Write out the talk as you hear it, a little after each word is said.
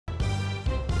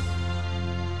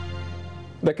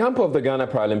The camp of the Ghana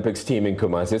Paralympics team in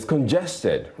Kumasi is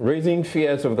congested, raising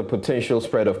fears of the potential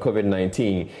spread of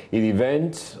COVID-19 in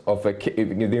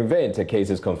the event a case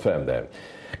is confirmed there.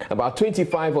 About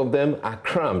 25 of them are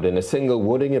crammed in a single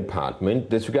wooden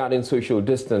apartment, disregarding social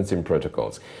distancing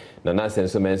protocols. Nana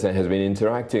Senso-Mensah has been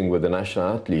interacting with the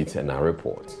national athletes and our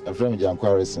reports. A friend Jam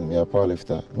Quarrison, me a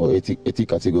powerlifter, or 80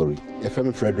 category. A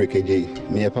friend Frederick AJ,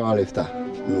 me a powerlifter,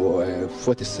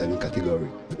 47 category.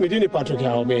 Within the Patrick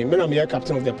Yaobe, I'm a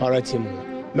captain of the para team.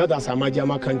 Medals are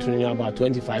Majama country about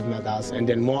 25 medals and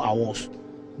then more awards.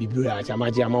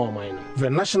 The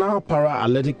national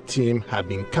para-athletic team had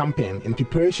been camping in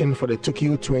preparation for the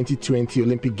Tokyo 2020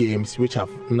 Olympic Games, which have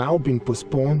now been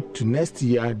postponed to next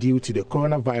year due to the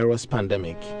coronavirus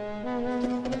pandemic.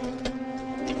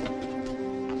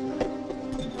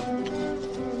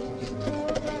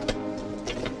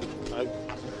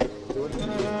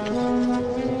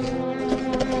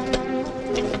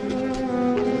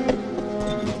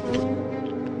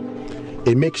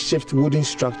 A makeshift wooden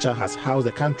structure has housed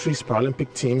the country's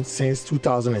Paralympic team since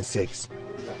 2006.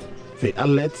 The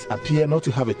athletes appear not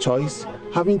to have a choice,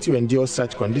 having to endure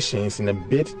such conditions in a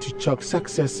bid to chalk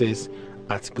successes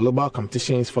at global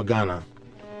competitions for Ghana.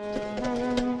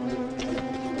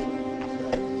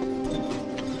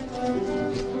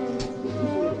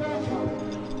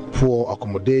 Poor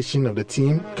accommodation of the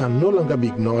team can no longer be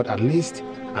ignored, at least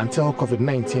until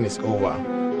COVID-19 is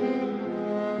over.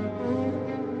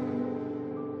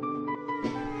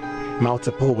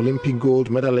 Multiple Olympic gold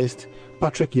medalist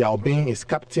Patrick Yaobe is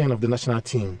captain of the national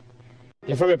team.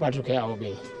 You're from Patrick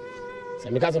Yaobe. So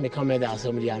because I come medals,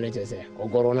 somebody I need to say, or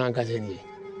Corona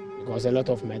because a lot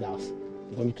of medals.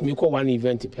 Because me one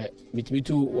event, me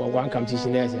two one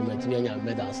competition there, and me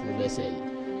medals in the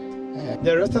USA.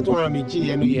 The rest of one me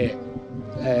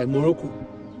GNU Morocco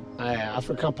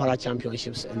African Para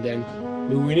Championships, and then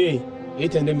we win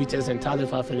 800 meters and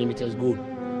 1,500 meters gold.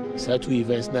 So 2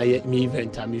 events now. Me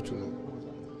event I'm you to know.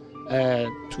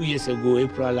 2 years ago,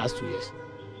 April last 2 years.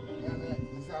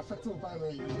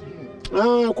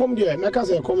 Come there. Make us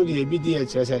come there.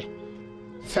 BDH say.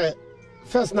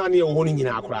 First now near owning in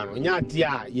our crown. Nya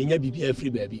dia yenya BPF free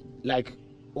baby. Like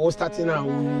all starting now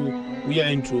we are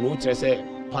into no say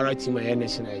para team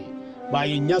national. But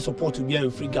yenya support to be in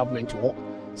free government work.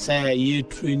 Say ye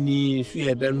training, so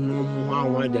ye be no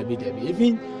one debi.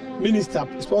 Even Minister,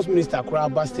 Sports Minister,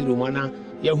 Kraba Stadium, Mana,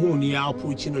 Yahuni, our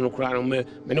preaching on the crown,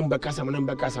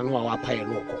 Menembekasa, no, our pay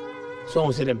local. So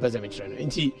on said them President.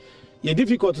 And see, your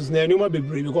difficulties near no be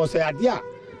because they are there.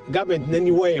 Government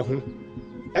anyway,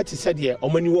 that is said here, or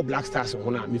many Black Stars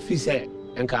on me, fee say,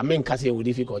 and can make with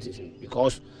difficulties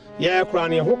because, yeah,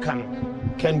 crown who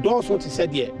can do what he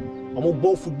said here, or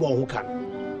more football who can.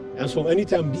 And so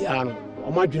anytime be on,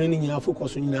 or my journey, you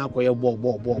focus on your ball.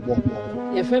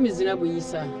 Your family is in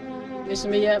Abuisa. Miss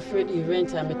May Fred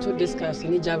event, I'm to discuss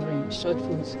in javelin, short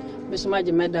foods. Miss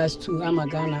Major medals to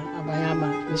Amagana,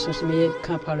 Abayama, Miss May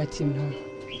Camp Para team.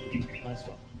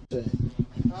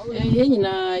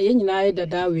 Yenina,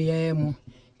 that we am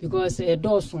because a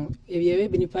Dawson, if you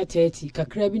have been pateti,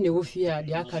 Kakrabi, the Wofia,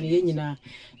 the Akana,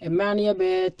 a man near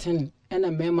bear 10. And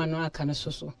a man no can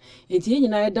so. It's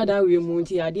in I that we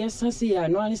munti, I dear Sassy, I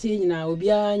know I say now, be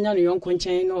a young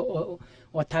conchain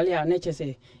or Talia, nature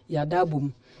say,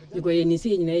 Yadabum. You go in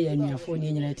see in a and your phone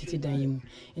in United Dame.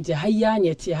 Into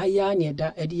Hayani,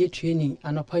 that a training,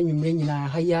 and upon you bring in a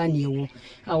Hayani,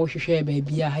 I wish you share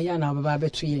baby a Hayana of a barber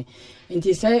tree. And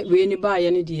he said, we any buy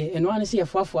any day, and want to see a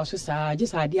 4 for so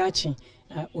just had the arching.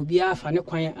 Obia for no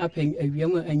quiet up and a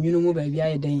young and you know baby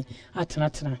a day at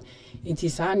Natana. It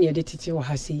is only a detective or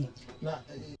Hassi.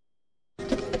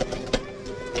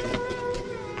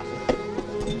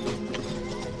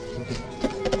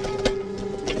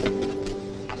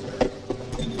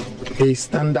 A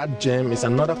standard gym is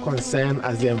another concern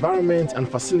as the environment and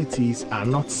facilities are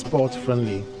not sport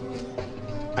friendly.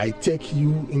 I take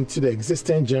you into the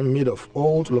existing gym made of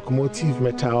old locomotive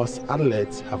metals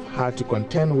athletes have had to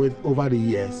contend with over the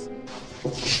years.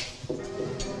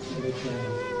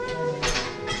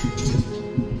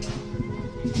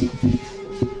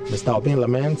 Mr. Obin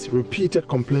laments repeated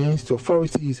complaints to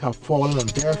authorities have fallen on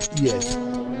deaf ears.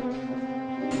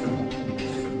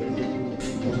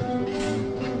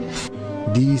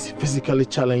 These physically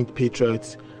challenged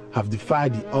patriots have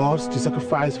defied the odds to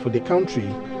sacrifice for their country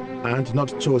and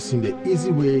not chosen the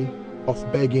easy way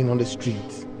of begging on the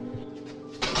streets.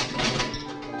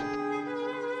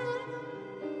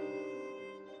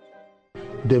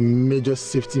 The major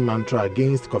safety mantra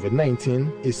against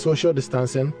COVID-19 is social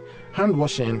distancing, hand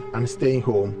washing, and staying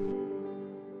home.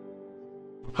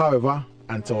 However,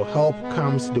 until help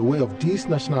comes the way of these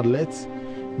national athletes,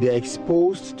 they are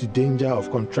exposed to danger of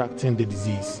contracting the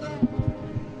disease.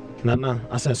 Nana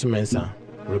Asensu Mensah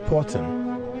reporting.